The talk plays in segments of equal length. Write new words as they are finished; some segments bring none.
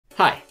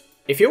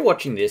If you're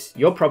watching this,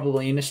 you're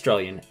probably an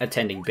Australian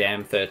attending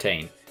BAM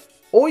 13,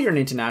 or you're an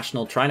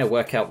international trying to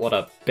work out what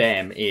a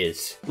BAM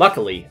is.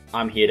 Luckily,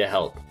 I'm here to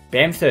help.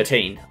 BAM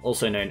 13,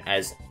 also known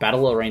as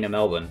Battle Arena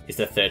Melbourne, is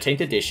the 13th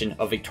edition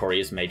of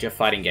Victoria's major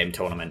fighting game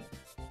tournament.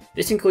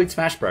 This includes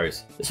Smash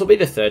Bros. This will be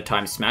the third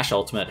time Smash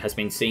Ultimate has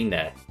been seen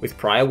there, with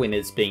prior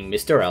winners being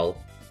Mr. L,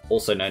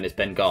 also known as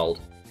Ben Gold,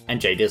 and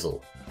J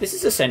Dizzle. This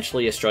is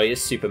essentially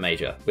Australia's super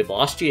major, with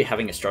last year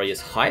having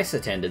Australia's highest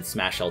attended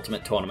Smash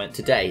Ultimate tournament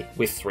to date,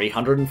 with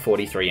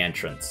 343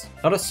 entrants.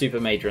 Not a super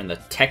major in the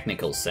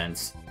technical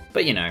sense,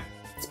 but you know,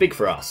 it's big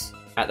for us.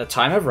 At the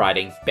time of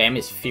writing, BAM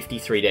is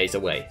 53 days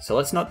away, so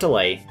let's not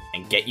delay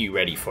and get you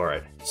ready for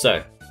it.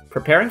 So,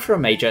 preparing for a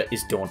major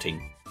is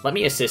daunting. Let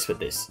me assist with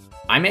this.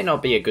 I may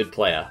not be a good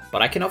player,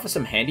 but I can offer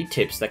some handy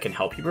tips that can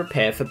help you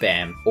prepare for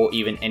BAM or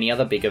even any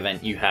other big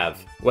event you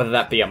have, whether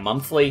that be a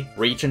monthly,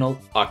 regional,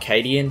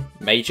 Arcadian,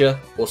 major,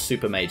 or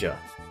super major.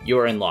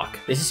 You're in luck.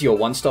 This is your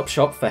one-stop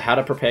shop for how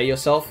to prepare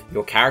yourself,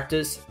 your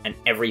characters, and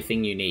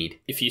everything you need.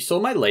 If you saw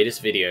my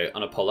latest video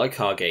on Apollo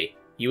Kage,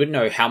 you would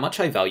know how much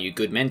I value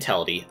good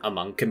mentality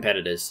among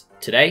competitors.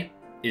 Today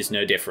is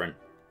no different.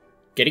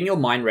 Getting your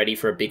mind ready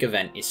for a big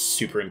event is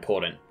super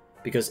important,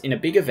 because in a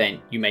big event,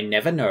 you may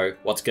never know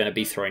what's going to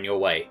be thrown your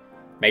way.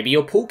 Maybe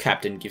your pool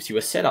captain gives you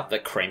a setup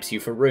that cramps you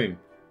for room.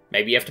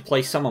 Maybe you have to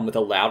play someone with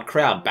a loud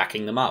crowd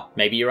backing them up.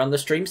 Maybe you're on the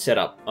stream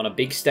setup on a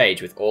big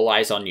stage with all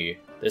eyes on you.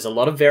 There's a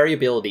lot of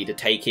variability to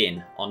take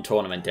in on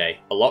tournament day.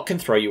 A lot can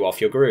throw you off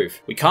your groove.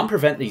 We can't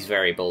prevent these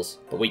variables,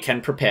 but we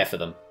can prepare for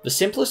them. The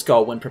simplest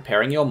goal when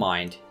preparing your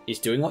mind is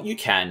doing what you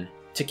can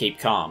to keep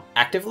calm.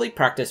 Actively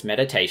practice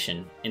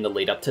meditation in the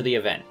lead up to the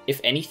event.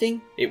 If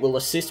anything, it will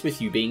assist with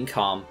you being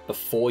calm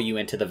before you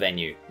enter the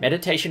venue.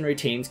 Meditation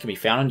routines can be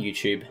found on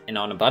YouTube and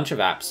on a bunch of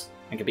apps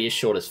and can be as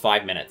short as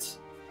 5 minutes.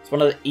 It's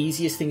one of the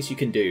easiest things you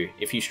can do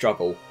if you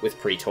struggle with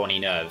pre-tourney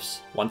nerves.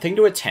 One thing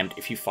to attempt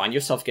if you find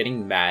yourself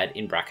getting mad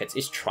in brackets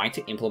is trying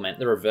to implement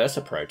the reverse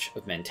approach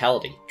of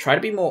mentality. Try to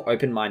be more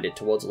open-minded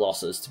towards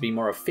losses to be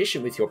more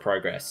efficient with your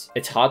progress.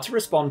 It's hard to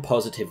respond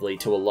positively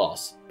to a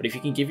loss, but if you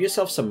can give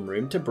yourself some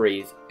room to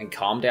breathe and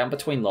calm down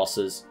between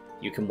losses,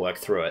 you can work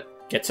through it.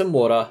 Get some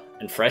water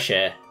and fresh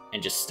air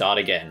and just start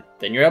again.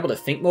 Then you're able to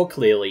think more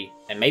clearly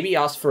and maybe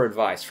ask for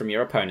advice from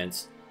your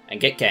opponents and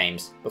get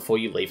games before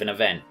you leave an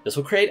event. This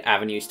will create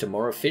avenues to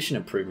more efficient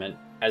improvement,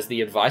 as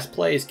the advice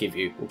players give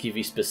you will give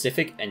you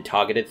specific and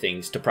targeted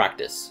things to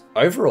practice.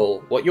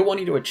 Overall, what you're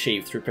wanting to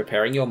achieve through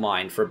preparing your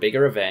mind for a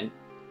bigger event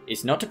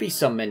is not to be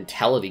some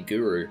mentality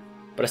guru,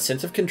 but a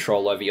sense of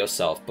control over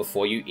yourself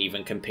before you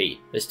even compete.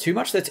 There's too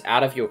much that's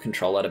out of your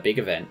control at a big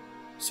event,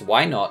 so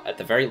why not, at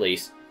the very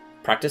least,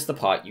 practice the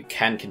part you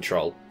can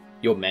control,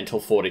 your mental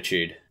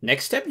fortitude.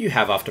 Next step you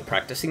have after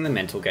practicing the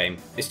mental game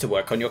is to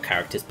work on your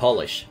character's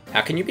polish.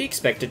 How can you be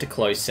expected to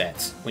close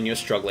sets when you're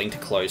struggling to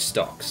close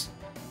stocks?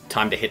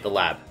 Time to hit the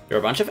lab. There are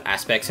a bunch of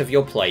aspects of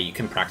your play you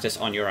can practice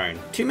on your own.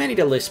 Too many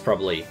to list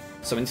probably,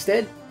 so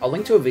instead, I'll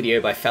link to a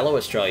video by fellow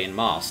Australian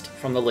Mast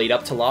from the lead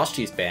up to last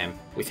year's BAM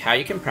with how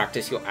you can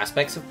practice your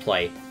aspects of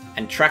play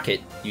and track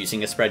it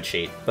using a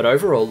spreadsheet. But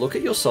overall, look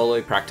at your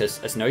solo practice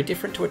as no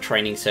different to a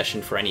training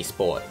session for any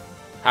sport.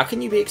 How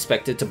can you be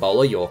expected to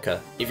bowl a Yorker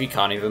if you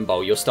can't even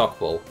bowl your stock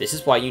ball? This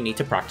is why you need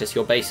to practice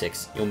your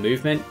basics, your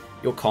movement,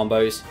 your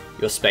combos,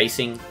 your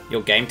spacing,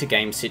 your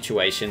game-to-game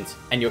situations,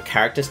 and your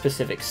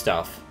character-specific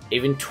stuff.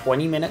 Even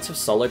 20 minutes of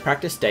solo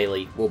practice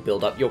daily will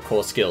build up your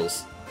core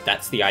skills.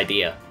 That's the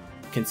idea.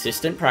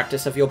 Consistent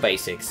practice of your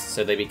basics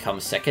so they become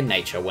second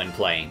nature when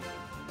playing.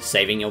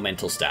 Saving your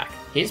mental stack.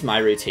 Here's my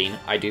routine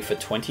I do for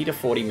 20 to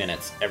 40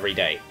 minutes every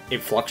day.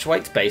 It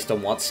fluctuates based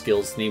on what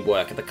skills need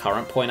work at the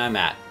current point I'm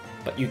at,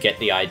 but you get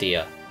the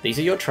idea. These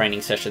are your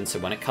training sessions, so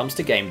when it comes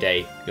to game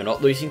day, you're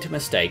not losing to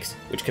mistakes,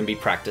 which can be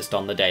practiced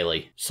on the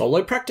daily.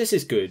 Solo practice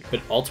is good,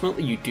 but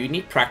ultimately you do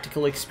need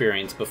practical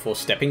experience before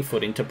stepping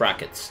foot into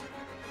brackets.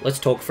 Let's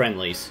talk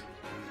friendlies.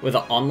 Whether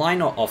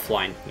online or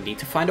offline, you need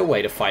to find a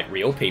way to fight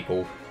real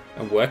people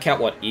and work out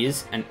what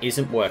is and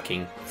isn't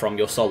working from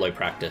your solo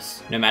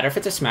practice. No matter if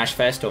it's a Smash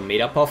Fest or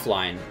meet up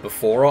offline,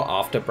 before or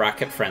after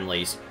bracket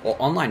friendlies, or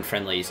online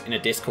friendlies in a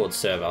Discord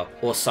server,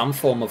 or some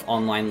form of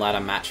online ladder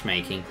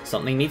matchmaking,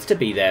 something needs to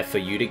be there for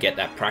you to get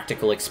that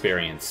practical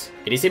experience.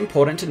 It is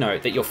important to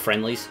note that your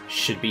friendlies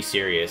should be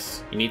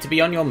serious. You need to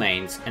be on your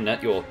mains and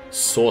not your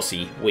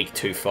saucy week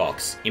 2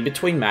 fox. In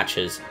between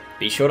matches,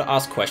 be sure to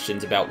ask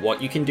questions about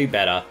what you can do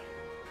better,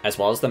 as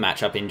well as the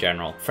matchup in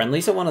general.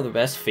 Friendlies are one of the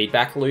best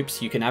feedback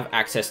loops you can have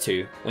access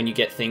to when you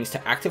get things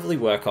to actively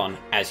work on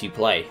as you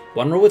play.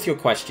 One rule with your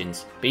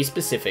questions, be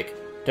specific.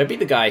 Don't be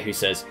the guy who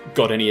says,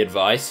 "Got any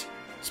advice?"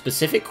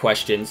 Specific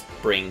questions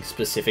bring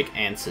specific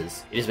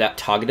answers. It is about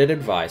targeted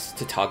advice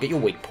to target your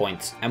weak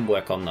points and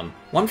work on them.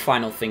 One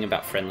final thing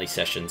about friendly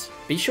sessions,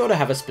 be sure to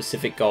have a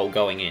specific goal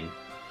going in.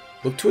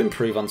 Look to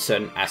improve on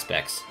certain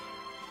aspects,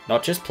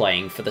 not just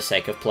playing for the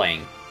sake of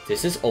playing.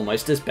 This is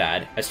almost as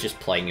bad as just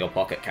playing your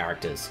pocket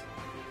characters.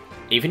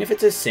 Even if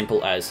it's as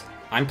simple as,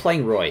 I'm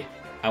playing Roy,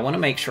 I want to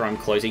make sure I'm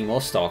closing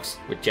more stocks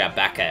with jab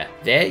back air.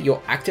 There,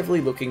 you're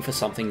actively looking for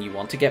something you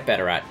want to get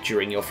better at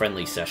during your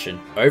friendly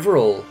session.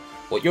 Overall,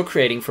 what you're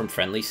creating from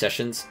friendly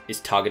sessions is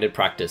targeted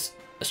practice,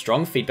 a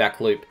strong feedback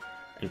loop,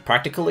 and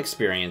practical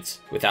experience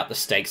without the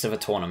stakes of a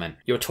tournament.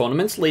 Your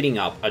tournaments leading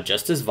up are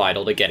just as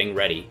vital to getting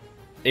ready,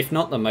 if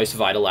not the most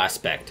vital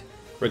aspect.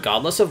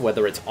 Regardless of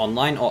whether it's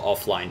online or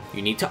offline,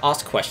 you need to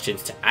ask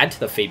questions to add to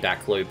the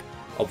feedback loop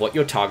of what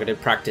your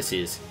targeted practice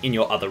is in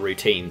your other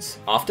routines.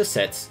 After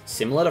sets,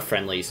 similar to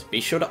friendlies, be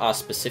sure to ask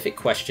specific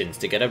questions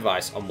to get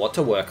advice on what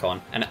to work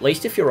on, and at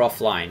least if you're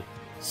offline,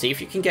 see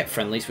if you can get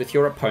friendlies with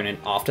your opponent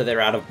after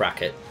they're out of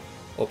bracket,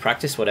 or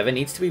practice whatever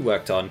needs to be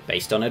worked on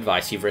based on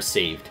advice you've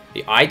received.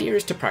 The idea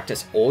is to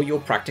practice all your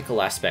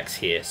practical aspects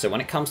here, so when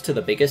it comes to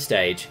the bigger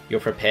stage, you're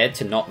prepared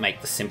to not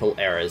make the simple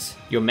errors.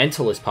 Your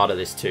mental is part of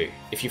this too.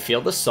 If you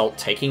feel the salt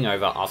taking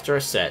over after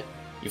a set,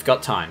 you've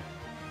got time.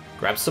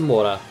 Grab some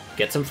water,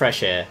 get some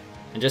fresh air,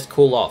 and just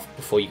cool off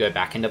before you go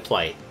back into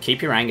play.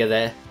 Keep your anger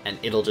there, and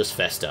it'll just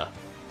fester.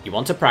 You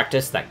want to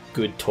practice that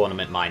good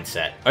tournament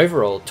mindset.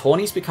 Overall,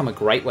 tourneys become a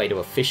great way to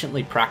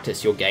efficiently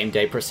practice your game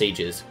day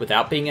procedures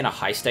without being in a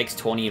high stakes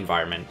tourney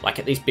environment like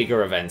at these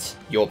bigger events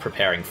you're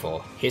preparing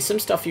for. Here's some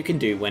stuff you can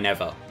do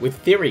whenever with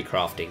theory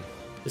crafting.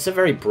 This is a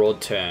very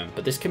broad term,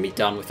 but this can be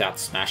done without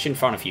Smash in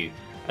front of you,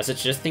 as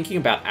it's just thinking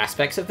about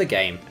aspects of the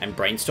game and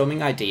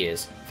brainstorming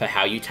ideas for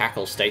how you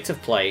tackle states of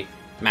play,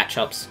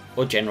 matchups,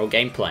 or general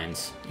game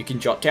plans. You can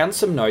jot down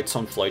some notes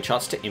on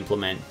flowcharts to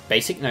implement,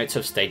 basic notes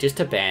of stages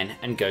to ban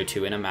and go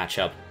to in a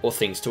matchup, or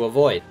things to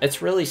avoid.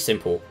 It's really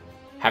simple.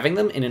 Having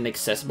them in an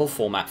accessible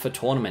format for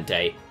tournament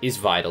day is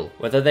vital.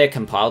 Whether they're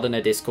compiled in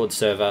a Discord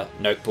server,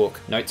 notebook,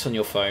 notes on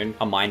your phone,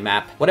 a mind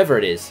map, whatever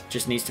it is,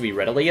 just needs to be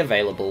readily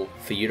available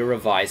for you to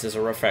revise as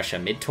a refresher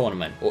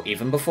mid-tournament or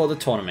even before the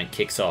tournament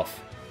kicks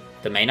off.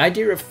 The main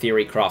idea of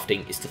theory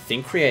crafting is to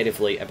think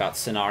creatively about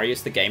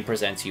scenarios the game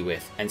presents you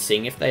with, and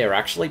seeing if they are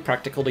actually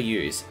practical to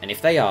use, and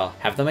if they are,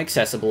 have them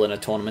accessible in a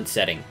tournament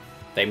setting.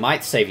 They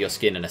might save your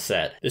skin in a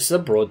set. This is a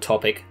broad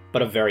topic,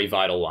 but a very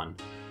vital one.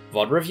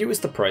 VOD review is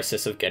the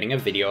process of getting a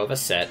video of a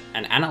set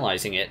and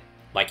analysing it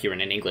like you're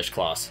in an English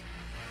class,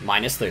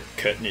 minus the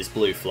curtain is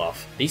blue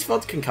fluff. These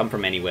VODs can come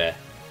from anywhere,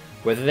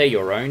 whether they're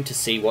your own to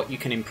see what you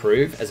can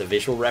improve as a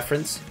visual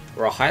reference,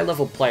 or a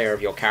high-level player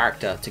of your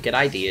character to get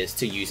ideas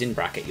to use in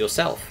bracket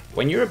yourself.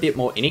 When you're a bit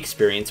more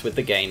inexperienced with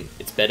the game,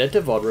 it's better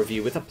to VOD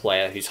review with a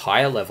player who's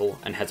higher level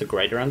and has a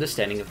greater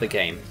understanding of the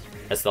game,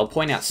 as they'll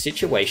point out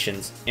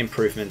situations,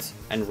 improvements,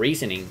 and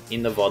reasoning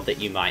in the VOD that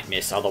you might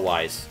miss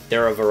otherwise.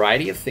 There are a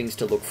variety of things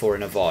to look for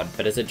in a VOD,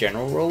 but as a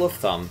general rule of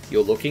thumb,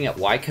 you're looking at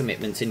why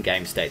commitments in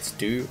game states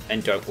do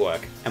and don't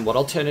work, and what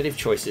alternative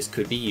choices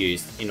could be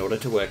used in order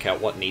to work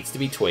out what needs to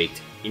be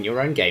tweaked in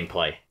your own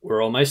gameplay.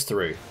 We're almost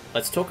through.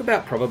 Let's talk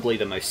about probably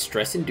the most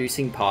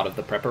stress-inducing part of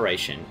the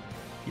preparation.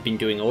 You've been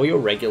doing all your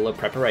regular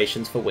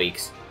preparations for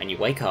weeks, and you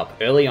wake up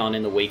early on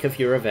in the week of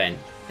your event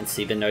and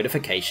see the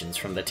notifications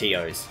from the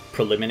TOs.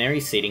 Preliminary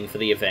seeding for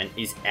the event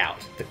is out.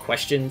 The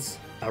questions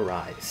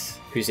arise.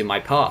 Who's in my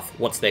path?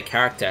 What's their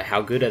character?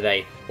 How good are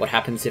they? What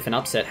happens if an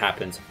upset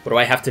happens? What do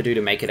I have to do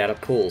to make it out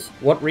of pools?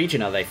 What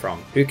region are they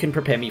from? Who can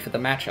prepare me for the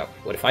matchup?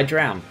 What if I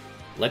drown?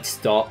 Let's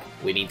stop,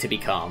 we need to be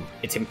calm.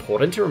 It's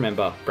important to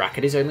remember,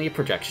 bracket is only a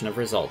projection of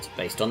results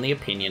based on the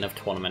opinion of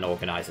tournament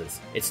organisers.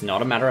 It's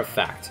not a matter of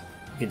fact.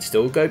 You can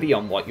still go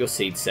beyond what your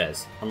seed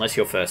says. Unless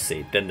you're first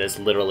seed, then there's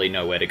literally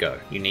nowhere to go.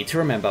 You need to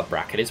remember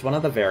bracket is one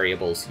of the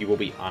variables you will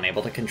be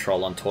unable to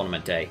control on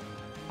tournament day.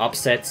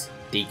 Upsets,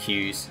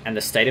 DQs, and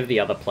the state of the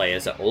other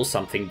players are all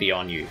something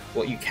beyond you.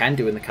 What you can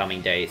do in the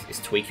coming days is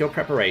tweak your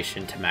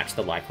preparation to match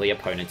the likely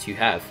opponents you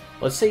have.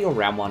 Let's say your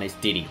round 1 is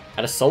Diddy.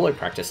 At a solo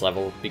practice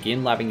level,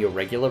 begin labbing your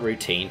regular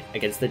routine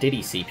against the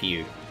Diddy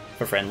CPU.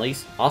 For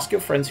friendlies, ask your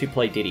friends who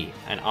play Diddy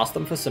and ask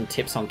them for some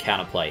tips on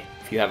counterplay.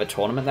 If you have a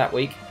tournament that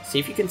week, see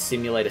if you can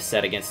simulate a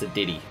set against a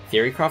Diddy.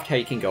 Theorycraft how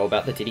you can go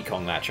about the Diddy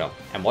Kong matchup,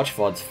 and watch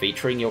VODs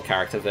featuring your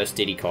character versus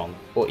Diddy Kong,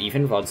 or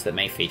even VODs that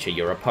may feature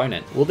your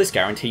opponent. Will this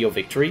guarantee your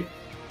victory?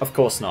 Of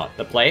course not.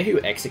 The player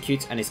who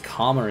executes and is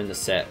calmer in the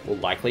set will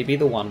likely be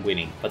the one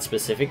winning, but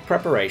specific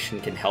preparation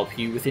can help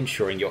you with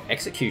ensuring your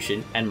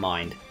execution and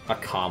mind are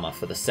calmer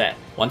for the set.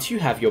 Once you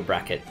have your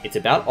bracket, it's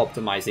about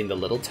optimizing the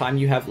little time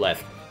you have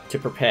left to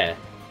prepare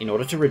in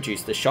order to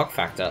reduce the shock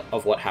factor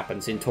of what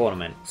happens in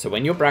tournament. So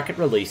when your bracket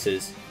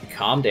releases, you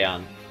calm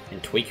down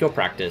and tweak your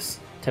practice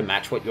to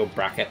match what your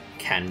bracket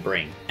can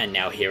bring. And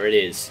now here it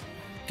is.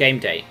 Game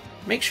day.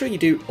 Make sure you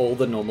do all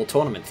the normal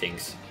tournament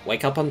things.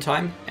 Wake up on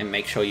time and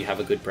make sure you have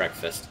a good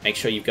breakfast. Make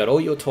sure you've got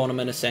all your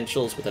tournament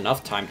essentials with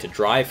enough time to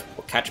drive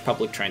or catch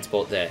public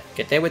transport there.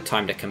 Get there with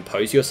time to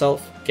compose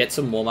yourself, get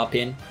some warm up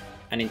in,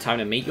 and in time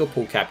to meet your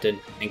pool captain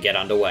and get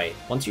underway.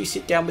 Once you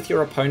sit down with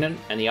your opponent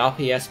and the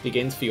RPS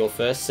begins for your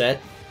first set,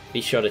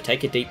 be sure to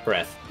take a deep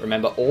breath.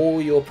 Remember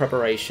all your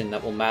preparation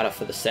that will matter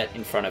for the set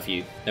in front of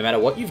you. No matter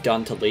what you've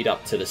done to lead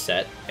up to the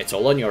set, it's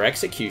all on your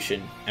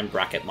execution and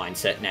bracket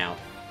mindset now.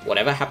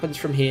 Whatever happens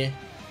from here,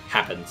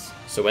 happens.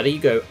 So whether you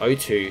go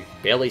 0-2,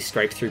 barely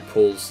scrape through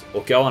pools,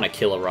 or go on a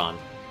killer run,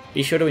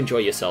 Be sure to enjoy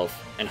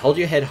yourself, and hold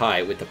your head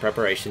high with the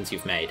preparations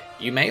you've made.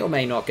 You may or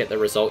may not get the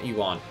result you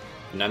want,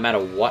 but no matter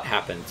what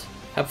happens,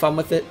 have fun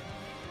with it,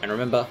 and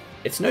remember,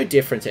 it's no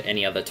different to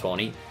any other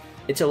tourney.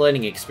 It's a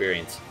learning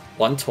experience.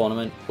 One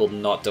tournament will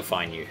not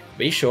define you.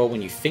 Be sure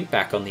when you think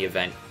back on the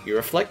event, you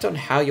reflect on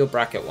how your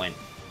bracket went.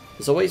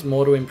 There's always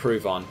more to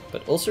improve on,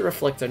 but also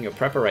reflect on your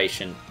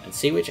preparation and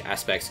see which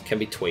aspects can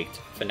be tweaked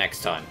for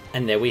next time.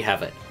 And there we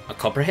have it, a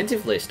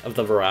comprehensive list of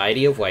the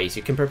variety of ways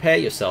you can prepare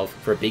yourself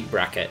for a big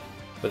bracket,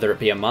 whether it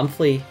be a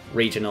monthly,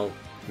 regional,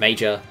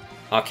 major,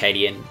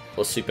 Arcadian,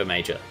 or super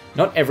major.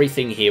 Not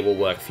everything here will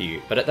work for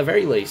you, but at the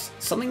very least,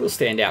 something will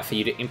stand out for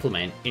you to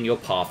implement in your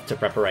path to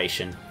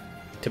preparation.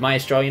 To my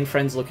Australian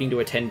friends looking to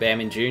attend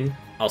BAM in June,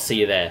 I'll see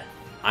you there.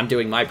 I'm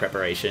doing my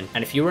preparation,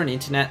 and if you're on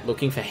internet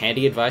looking for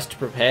handy advice to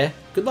prepare,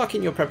 good luck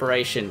in your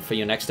preparation for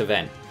your next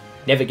event.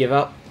 Never give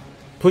up,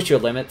 push your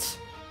limits,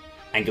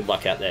 and good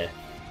luck out there.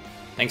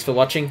 Thanks for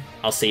watching,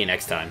 I'll see you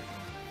next time.